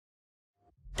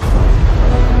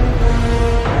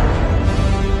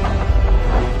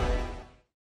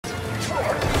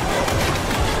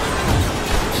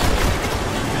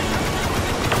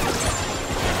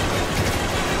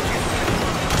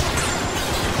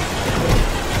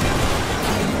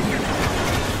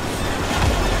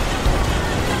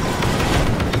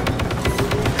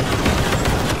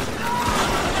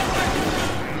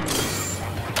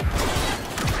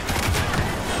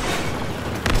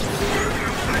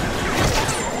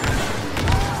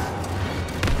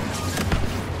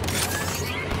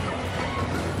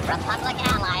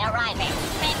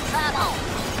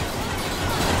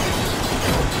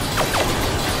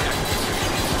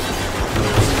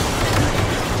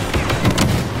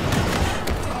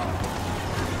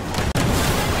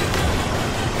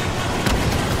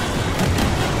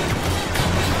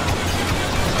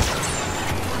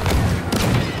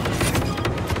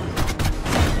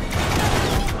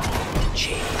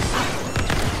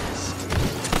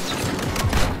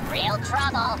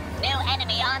trouble. New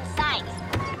enemy on site.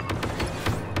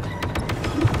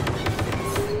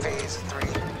 Phase 3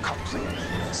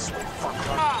 complete. Sweep for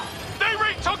They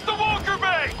retook the Walker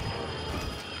Bay!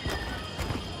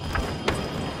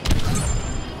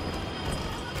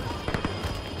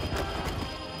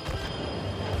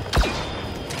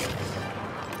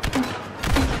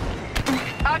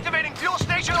 Activating fuel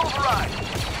station override.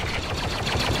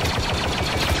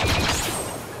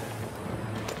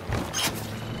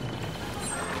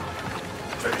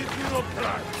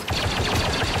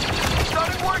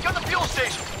 Starting work on the fuel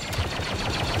station.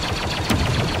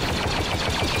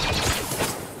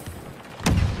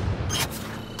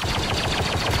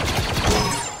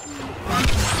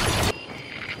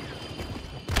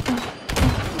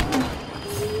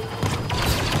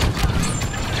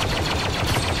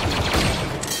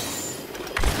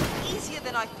 Easier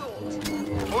than I thought.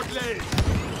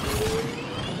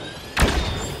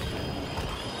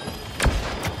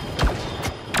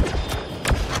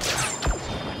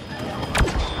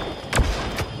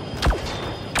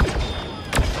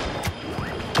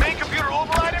 Main computer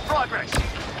override in progress.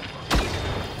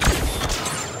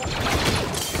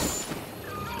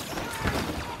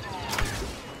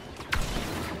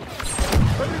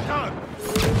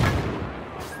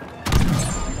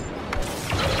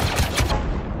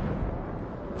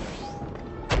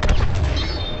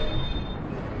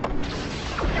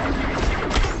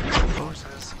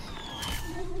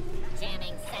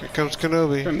 Jamming Here comes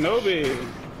Kenobi. Kenobi.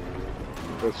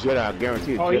 It's Jedi,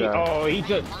 guaranteed. Oh, Jedi. he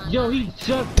just, yo, he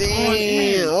just.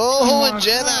 Damn! Oh, my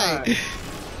Jedi! God.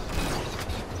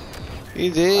 He I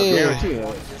did. guarantee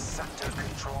it. this sector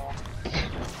controlled.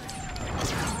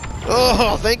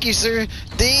 Oh, thank you, sir.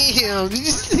 Damn! Did you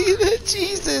see that?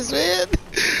 Jesus, man!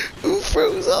 Who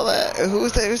froze all that? Who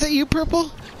was that? Was that you,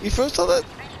 Purple? You froze all that?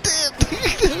 Damn,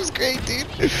 dude, that was great, dude.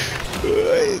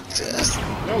 I just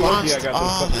No lucky I lost got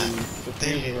all this that.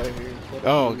 fucking diffuser right here.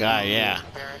 Oh, God, yeah.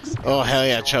 Oh, hell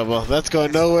yeah, trouble. That's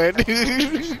going nowhere,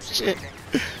 dude. Shit.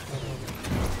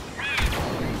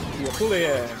 You pull it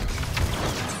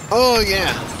ass. Oh,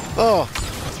 yeah. Oh.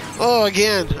 Oh,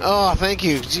 again. Oh, thank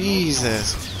you.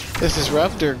 Jesus. This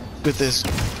disruptor with this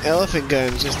elephant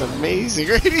gun is just amazing.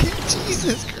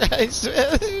 Jesus Christ,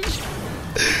 man.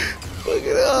 Look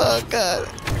at, oh, God.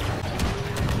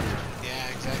 Yeah,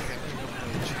 exactly.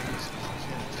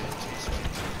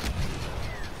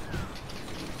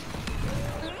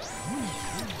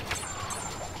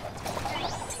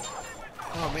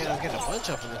 Oh, man, I'm getting a bunch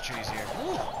up in the trees here.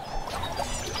 Ooh.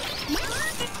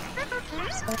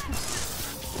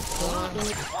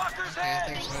 Walker's Okay, head.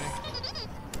 thanks, buddy.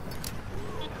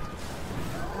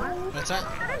 What's that?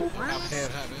 Hot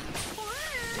potato, hot man.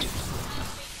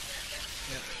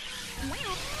 Yeah.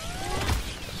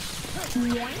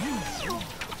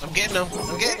 I'm getting him.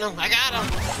 I'm getting him. I got him.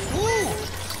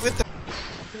 Woo! With the.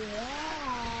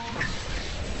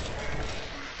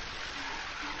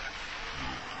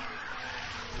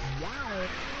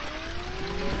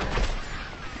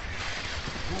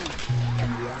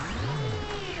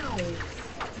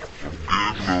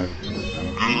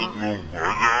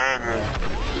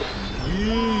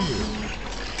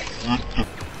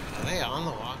 Are they on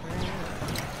the walker?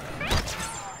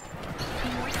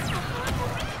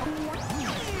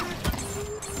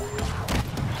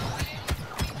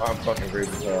 I'm fucking great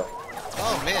as hell.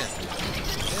 Oh man.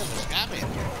 They almost got me.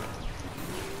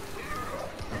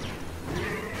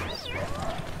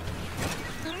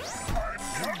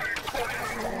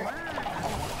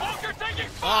 Walker taking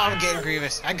Oh, I'm getting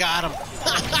Grievous. I got him.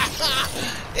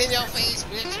 In your face,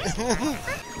 bitch.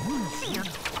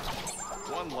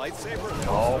 one lightsaber.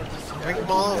 Oh, Bring them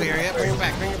all over here. Yeah, bring them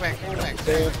back. Bring them back. Bring them back.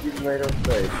 damn, you made him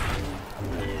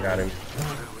safe. Got him.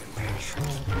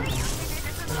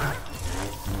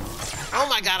 Oh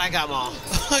my god, I got them all.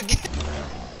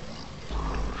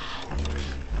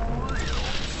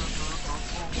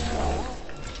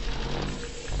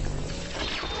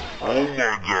 Oh my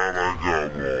god, I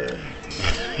got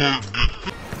one.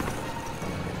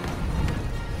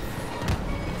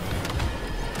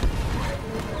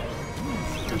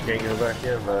 You can't get back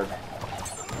in, bud.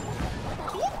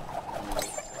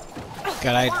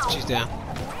 God, she's down.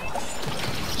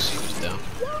 She was down.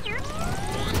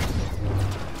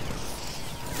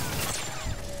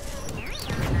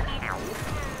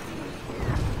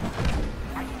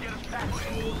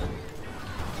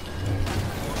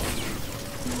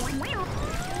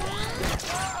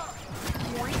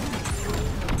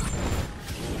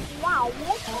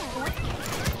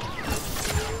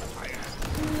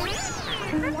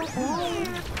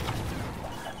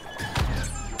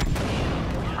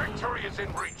 Victory is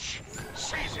in reach.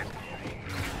 Seize it.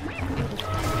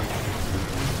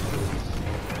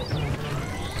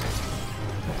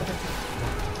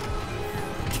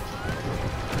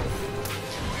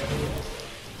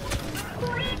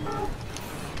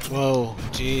 Whoa,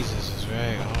 Jesus is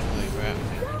right. Holy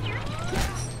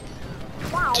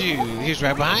crap. Dude, he's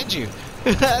right behind you.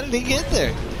 How did he get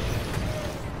there?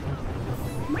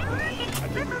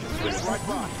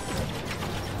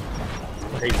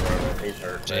 He's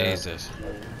hurt. Jesus.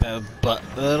 The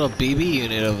little BB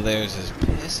unit over there is just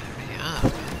pissing me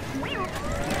off.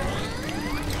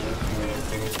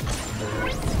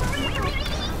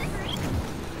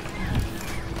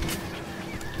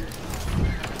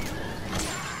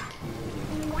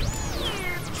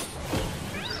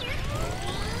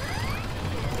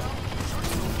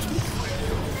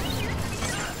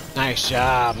 Nice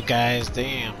job, guys.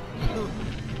 Damn.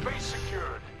 Base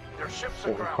secured. Their ships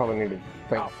Well, are we grounded. probably need to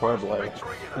thank Floodlight.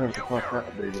 Victory in Who the the fuck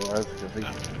that dude was, 'cause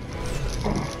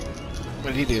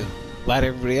What did he do? Light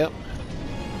everybody up?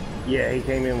 yeah, he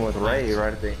came in with Ray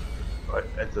right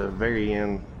at the very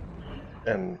end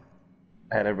and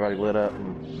had everybody lit up.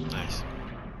 And Nice.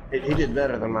 he did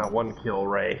better than my one kill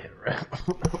Ray.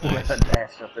 When I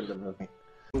dashed up into the...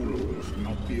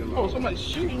 Oh, somebody's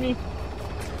shooting me.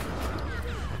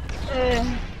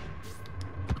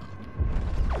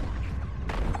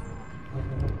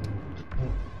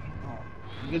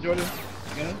 You good, Jordan?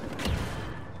 You got him?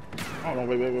 Oh no,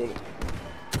 wait.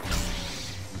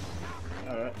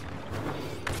 Alright.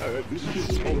 Oh,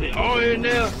 they all in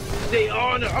there. They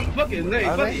all in there. I'm fucking name.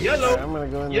 Fucking yellow. I'm gonna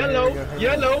go in there.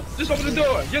 Yellow. Just open the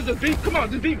door. Just beep. Come on,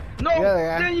 just beep. No. Yeah, they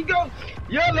are. There you go.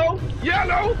 Yellow.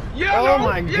 Oh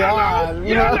my god.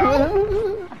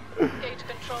 Yellow. Gate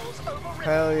controls overridden.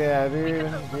 Hell yeah, We dude.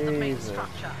 can open the main Jesus.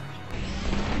 structure.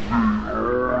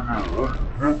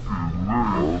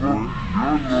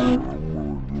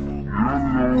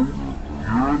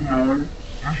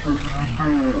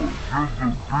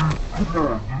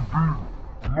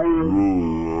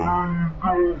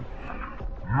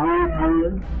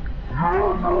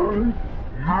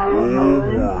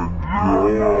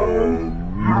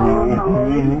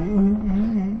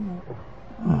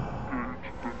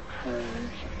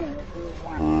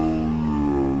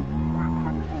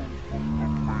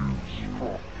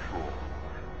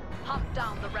 Hunt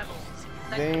down the rebels.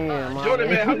 Damn, Jordan,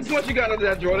 man, how many points you got out of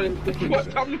that, Jordan?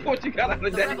 How many points you got out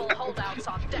of The that? rebel holdouts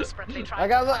are desperately trying I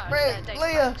got to look, purge Ray, their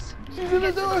Leah. databanks. She's in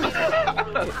the door.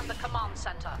 And the command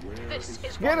center. This is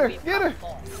Get what her, we've get her.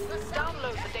 come for.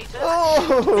 Download the data.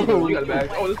 Oh! You got a bag.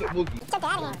 Oh, this is a Wookiee. Choked it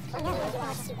out of here.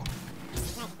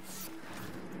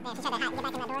 Man, if you tried to hide and get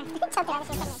back in that door. Choked it out of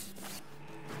here.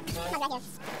 Come on, right here.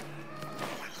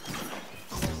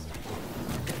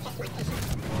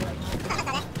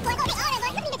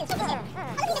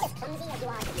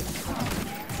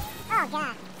 Oh,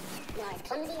 God. You are as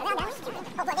clumsy as you are stupid.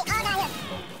 Oh, boy, they all got here.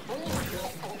 Oh,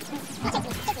 chase me.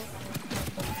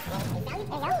 There you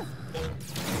go. Oh,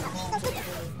 so stupid.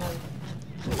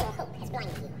 Zero hope has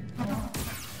blinded you.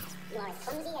 You are as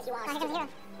clumsy as you are stupid.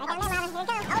 Right down there, Robin. Here it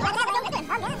goes. Oh, that's good. Oh, good.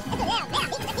 That's good. Yeah,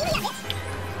 bitch.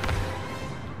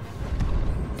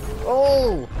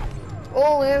 Oh!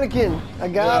 Oh, Anakin! I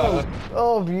got him!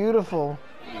 Oh, beautiful.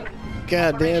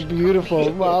 Goddamn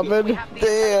beautiful, Robin.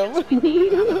 Damn.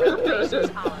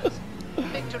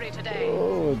 Victory today.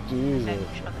 Oh, Jesus.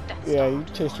 Edge of the Death Yeah, Star. he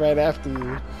chased right after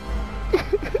you.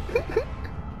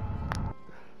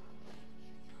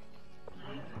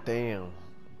 Damn.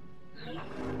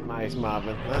 Nice,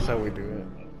 Marvin. That's how we do it.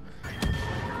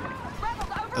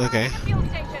 Okay. Fuel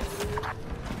station.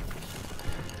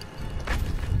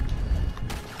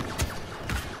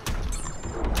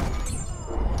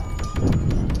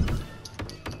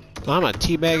 I'm gonna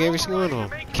teabag every single one of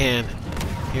them. Can.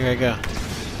 Here I go.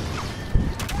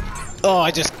 Oh,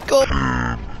 I just go.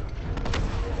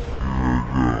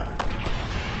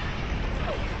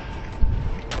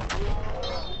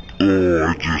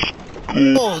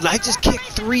 Oh, I just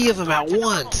kicked 3 of them at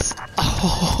once.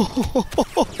 Oh.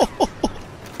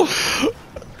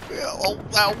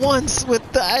 At once with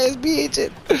the ISB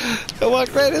agent. I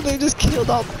walked right in there, just kicked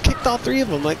all 3 of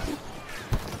them. Like,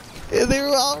 they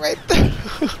were all right there.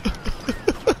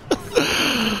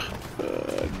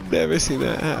 Never seen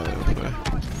that happen before.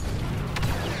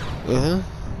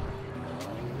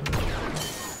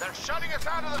 They're shutting us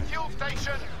out of the fuel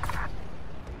station.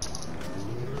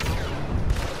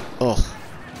 Oh.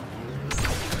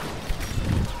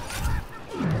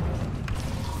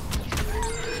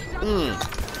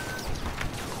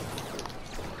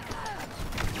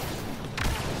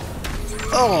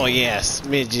 Oh yes,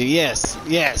 Midget, yes.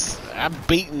 I'm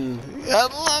beaten. I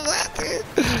love that, dude.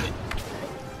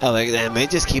 I like that. And they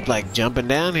just keep like jumping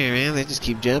down here, man. They just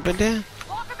keep jumping down.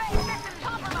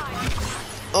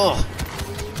 Oh.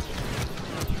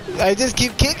 I just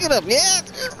keep kicking them, yeah.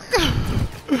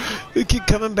 keep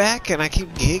coming back and I keep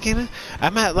gigging.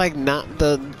 I'm at like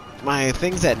my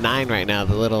thing's at 9 right now.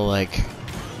 The little like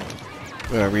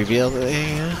reveal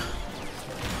thing.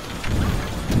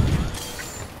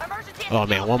 Oh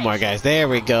man, one more guys. There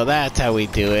we go. That's how we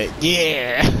do it.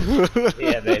 Yeah.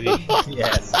 Yeah, baby.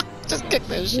 Yes. Just kick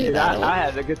that shit Dude, out. I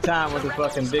had a good time with the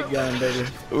fucking big gun, baby.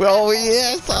 Oh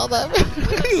yeah, I saw that.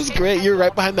 It was great. You're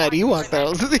right behind that Ewok there.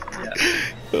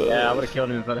 Yeah, I would have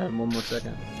killed him if I had him one more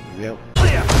second. Yep.